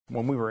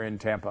when we were in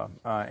Tampa,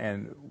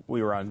 and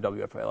we were on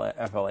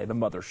WFLA, the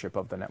mothership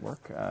of the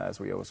network, as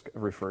we always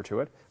refer to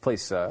it,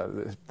 place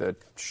the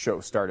show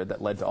started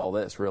that led to all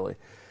this, really.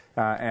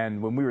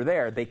 And when we were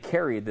there, they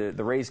carried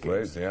the Rays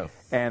games. Yeah.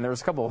 And there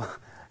was a couple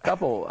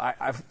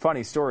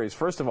funny stories.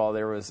 First of all,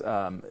 there was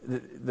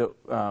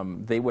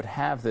they would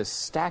have this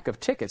stack of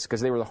tickets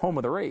because they were the home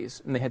of the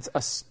Rays, and they had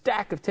a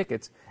stack of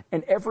tickets,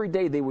 and every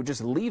day they would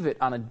just leave it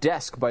on a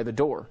desk by the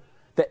door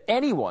that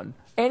any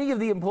of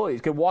the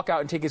employees could walk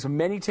out and take as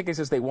many tickets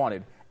as they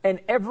wanted. And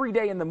every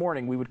day in the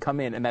morning we would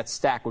come in, and that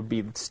stack would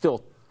be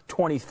still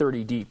 20,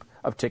 30 deep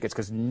of tickets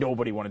because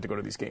nobody wanted to go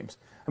to these games.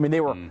 I mean, they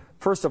were,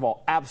 first of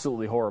all,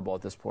 absolutely horrible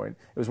at this point.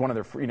 It was one of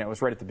their, it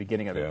was right at the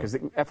beginning of it because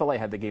the FLA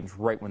had the games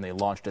right when they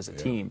launched as a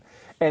team.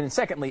 And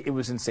secondly, it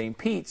was in St.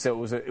 Pete,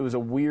 so it was a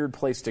weird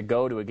place to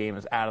go to a game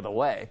that's out of the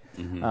way.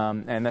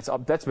 And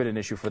that's been an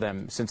issue for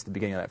them since the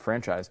beginning of that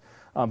franchise.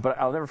 But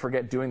I'll never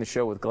forget doing the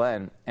show with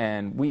Glenn,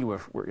 and we were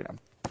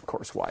of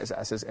course, wise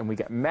asses, and we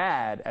got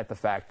mad at the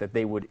fact that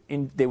they would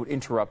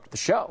interrupt the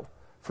show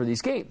for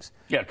these games.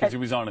 Yeah, because he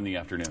was on in the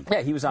afternoon.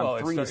 Yeah, he was on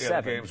 3 to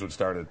 7. The games would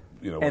start at,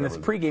 and the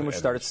pregame would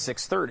start at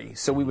 6:30.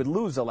 So we would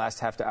lose the last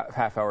half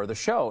hour of the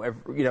show.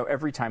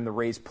 Every time the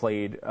Rays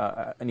played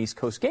an East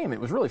Coast game, it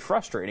was really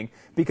frustrating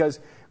because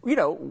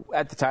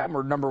at the time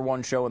we're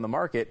 #1 show in the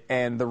market,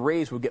 and the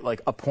Rays would get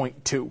like a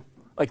 0.2.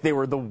 Like they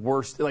were the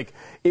worst. Like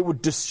it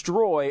would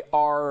destroy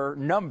our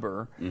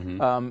number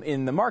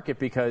in the market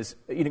because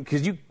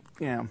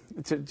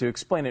to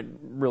explain it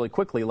really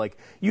quickly, like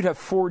you'd have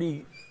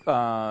 40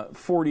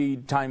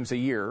 times a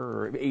year,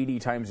 or 80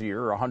 times a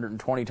year, or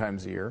 120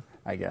 times a year,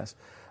 I guess,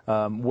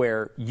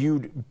 where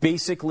you'd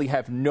basically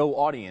have no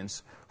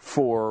audience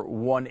for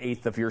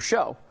 1/8 of your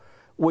show,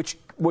 which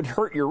would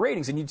hurt your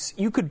ratings. And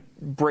you could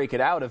break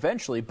it out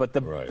eventually, but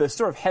the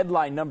sort of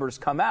headline numbers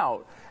come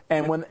out.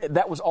 And when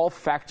that was all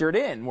factored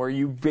in, where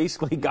you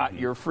basically got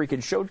your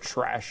freaking show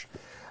trash.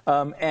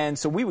 And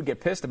so we would get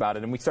pissed about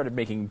it, and we started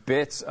making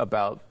bits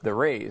about the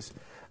Rays.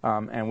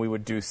 And we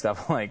would do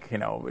stuff like,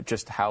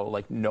 just how,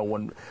 like, no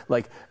one,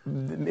 like,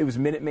 it was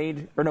Minute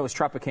Maid, or no, it was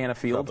Tropicana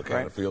Field,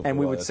 right? Field, and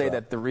we would say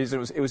that the reason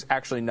it was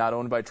actually not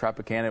owned by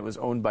Tropicana, it was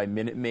owned by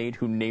Minute Maid,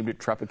 who named it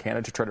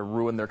Tropicana to try to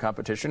ruin their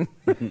competition.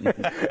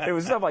 It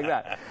was stuff like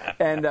that.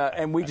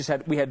 And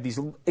we had these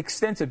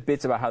extensive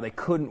bits about how they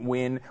couldn't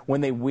win. When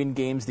they win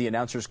games, the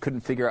announcers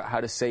couldn't figure out how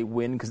to say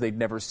win because they'd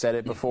never said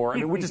it before. I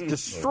mean, we just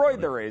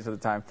destroyed the Rays at the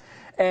time.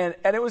 And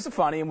it was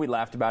funny, and we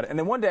laughed about it. And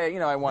then one day,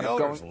 I wanted to go.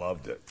 The owners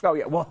loved it. Oh,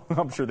 yeah. Well,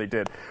 I'm sure they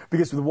did.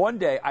 Because one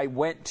day I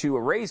went to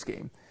a Rays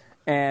game,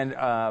 and,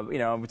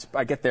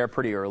 I get there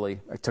pretty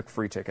early. I took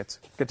free tickets.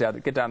 Get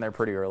down there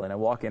pretty early, and I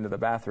walk into the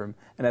bathroom.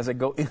 And as I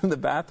go into the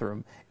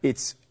bathroom,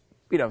 it's,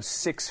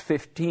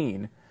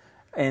 6:15,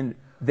 and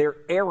they're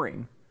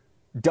airing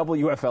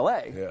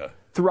WFLA.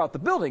 Throughout the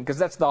building, because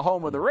that's the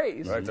home of the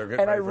Rays. Right,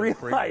 and I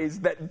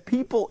realized that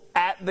people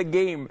at the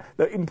game,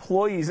 the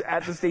employees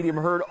at the stadium,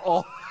 heard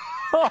all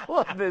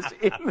of this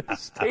in the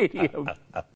stadium.